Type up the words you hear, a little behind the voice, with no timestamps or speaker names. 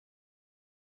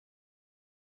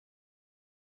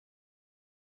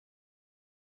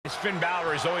Finn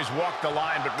Balor has always walked the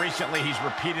line, but recently he's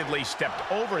repeatedly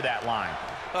stepped over that line.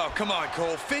 Oh, come on,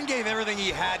 Cole. Finn gave everything he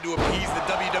had to appease the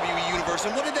WWE Universe,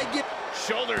 and what did they get?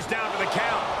 Shoulders down to the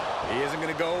count. He isn't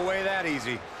going to go away that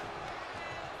easy.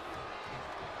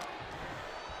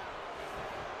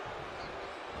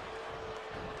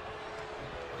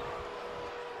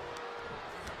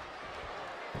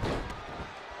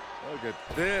 Look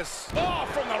at this. Oh,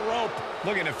 from the rope.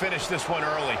 Looking to finish this one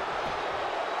early.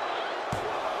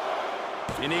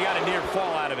 And he got a near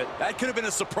fall out of it. That could have been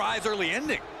a surprise early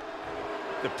ending.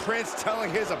 The Prince telling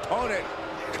his opponent,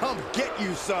 come get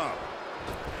you some.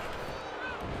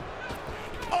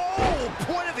 Oh,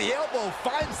 point of the elbow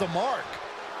finds the mark.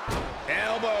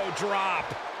 Elbow drop.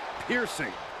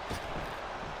 Piercing.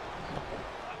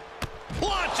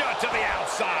 Plancha to the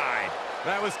outside.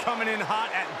 That was coming in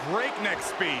hot at breakneck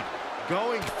speed.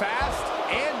 Going fast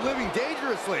and living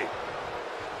dangerously.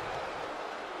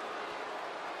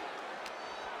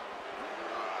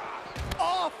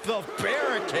 Off the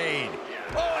barricade.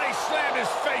 Oh, and he slammed his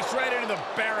face right into the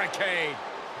barricade.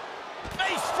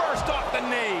 Face first off the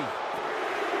knee.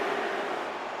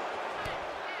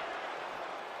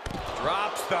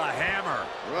 Drops the hammer.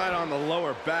 Right on the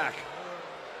lower back.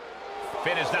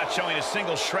 Finn is not showing a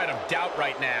single shred of doubt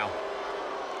right now.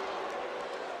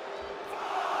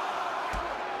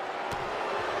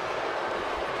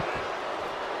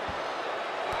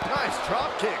 Nice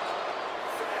drop kick.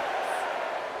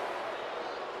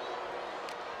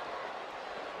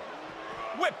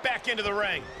 Whip back into the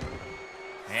ring.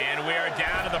 And we are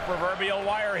down to the proverbial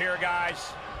wire here,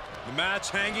 guys. The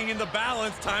match hanging in the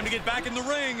balance. Time to get back in the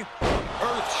ring.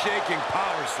 Earth-shaking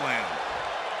power slam.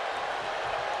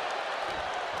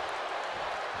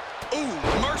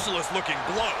 Ooh, merciless looking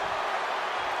blow.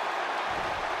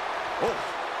 Oh,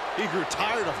 he grew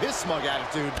tired of his smug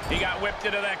attitude. He got whipped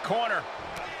into that corner.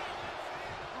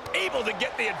 Able to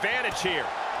get the advantage here.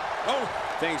 Oh,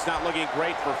 things not looking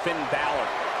great for Finn Balor.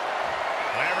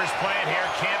 Whatever's playing here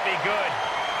can't be good.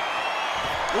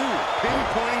 Ooh,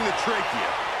 pinpointing the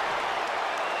trachea.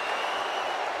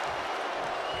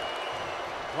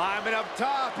 Climbing up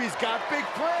top, he's got big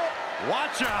play.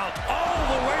 Watch out. All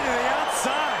the way to the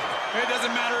outside. It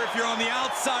doesn't matter if you're on the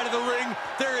outside of the ring.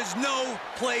 There is no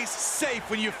place safe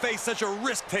when you face such a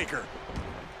risk taker.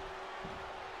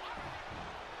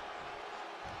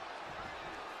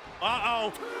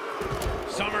 Uh-oh.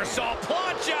 Somersault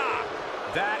plancha.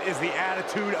 That is the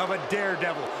attitude of a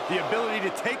daredevil. The ability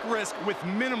to take risk with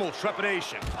minimal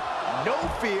trepidation. No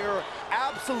fear,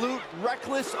 absolute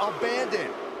reckless abandon.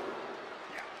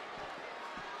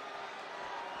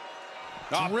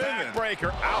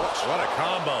 Backbreaker. Ouch. What a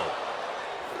combo.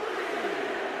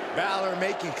 Balor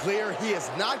making clear he is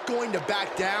not going to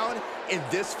back down in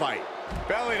this fight.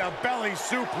 Belly to belly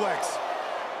suplex.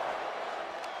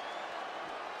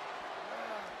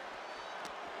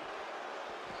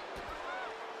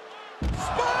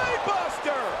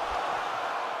 Spinebuster!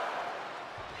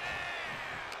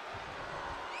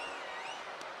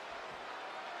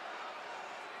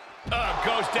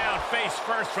 Goes down face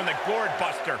first from the gourd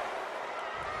buster.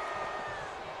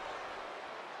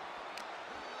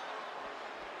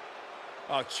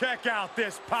 Oh, check out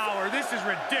this power. This is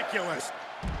ridiculous.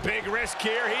 Big risk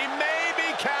here. He may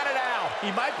be counted out.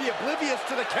 He might be oblivious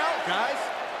to the count, guys.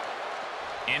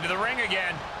 Into the ring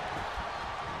again.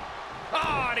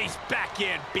 Oh, and he's back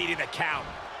in, beating the count.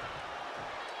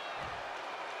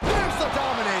 There's the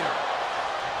Dominator.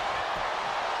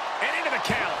 And into the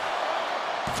count.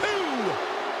 2.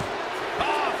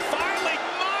 Oh, finally,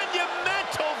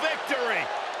 monumental victory.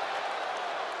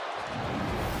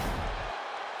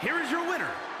 Here is your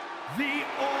winner, the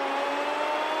almighty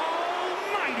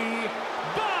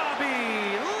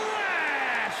Bobby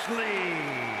Lashley.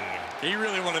 He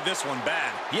really wanted this one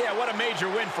bad. Yeah, what a major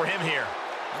win for him here.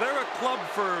 Is there a club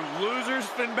for losers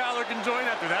Finn Balor can join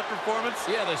after that performance?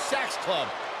 Yeah, the Sax Club.